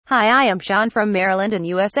Hi, I am Sean from Maryland and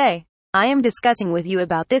USA. I am discussing with you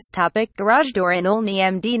about this topic, garage door in Olney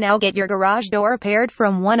MD. Now get your garage door repaired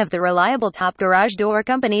from one of the reliable top garage door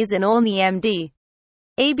companies in Olney MD.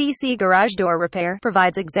 ABC Garage Door Repair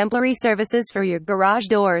provides exemplary services for your garage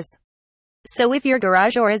doors. So if your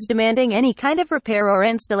garage door is demanding any kind of repair or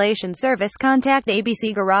installation service, contact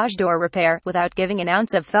ABC Garage Door Repair without giving an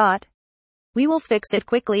ounce of thought. We will fix it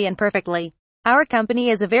quickly and perfectly. Our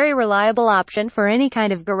company is a very reliable option for any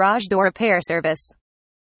kind of garage door repair service.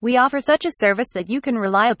 We offer such a service that you can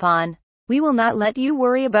rely upon. We will not let you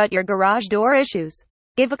worry about your garage door issues.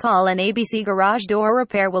 Give a call and ABC Garage Door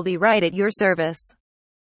Repair will be right at your service.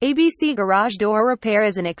 ABC Garage Door Repair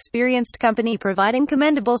is an experienced company providing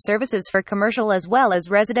commendable services for commercial as well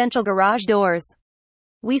as residential garage doors.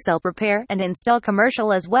 We sell, repair, and install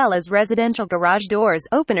commercial as well as residential garage doors,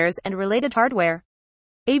 openers, and related hardware.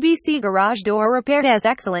 ABC Garage Door Repair has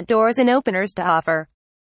excellent doors and openers to offer.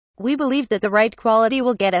 We believe that the right quality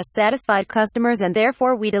will get us satisfied customers, and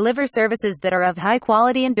therefore we deliver services that are of high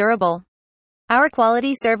quality and durable. Our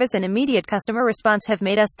quality service and immediate customer response have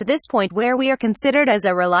made us to this point where we are considered as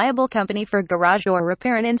a reliable company for garage door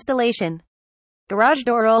repair and installation. Garage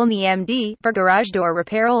Door Olney MD. For garage door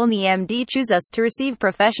repair Olney MD, choose us to receive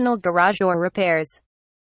professional garage door repairs.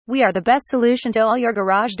 We are the best solution to all your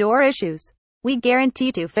garage door issues. We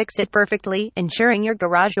guarantee to fix it perfectly, ensuring your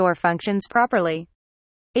garage door functions properly.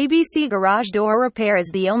 ABC Garage Door Repair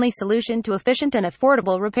is the only solution to efficient and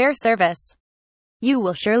affordable repair service. You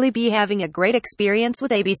will surely be having a great experience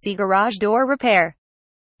with ABC Garage Door Repair.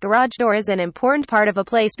 Garage door is an important part of a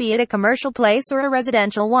place, be it a commercial place or a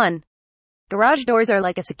residential one. Garage doors are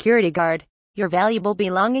like a security guard. Your valuable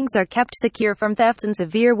belongings are kept secure from thefts and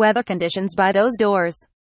severe weather conditions by those doors.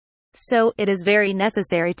 So, it is very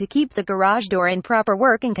necessary to keep the garage door in proper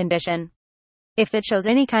working condition. If it shows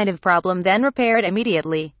any kind of problem, then repair it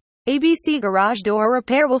immediately. ABC Garage Door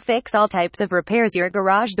Repair will fix all types of repairs your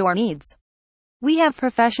garage door needs. We have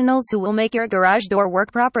professionals who will make your garage door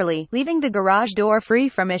work properly, leaving the garage door free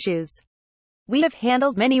from issues. We have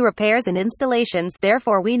handled many repairs and installations,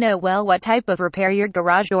 therefore we know well what type of repair your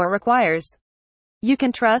garage door requires. You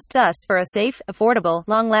can trust us for a safe, affordable,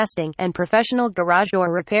 long-lasting, and professional garage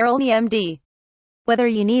door repair Olney MD. Whether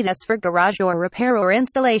you need us for garage door repair or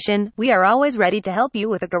installation, we are always ready to help you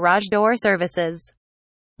with the garage door services.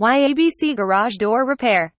 Why ABC Garage Door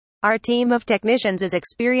Repair? Our team of technicians is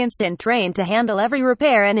experienced and trained to handle every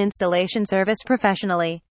repair and installation service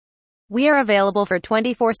professionally. We are available for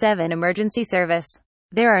 24/7 emergency service.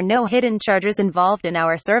 There are no hidden charges involved in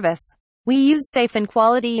our service. We use safe and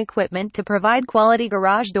quality equipment to provide quality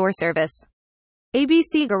garage door service.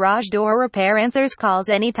 ABC Garage Door Repair answers calls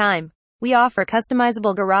anytime. We offer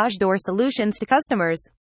customizable garage door solutions to customers.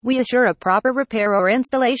 We assure a proper repair or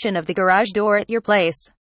installation of the garage door at your place.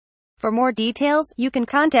 For more details, you can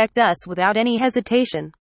contact us without any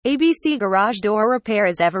hesitation. ABC Garage Door Repair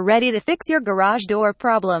is ever ready to fix your garage door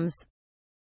problems.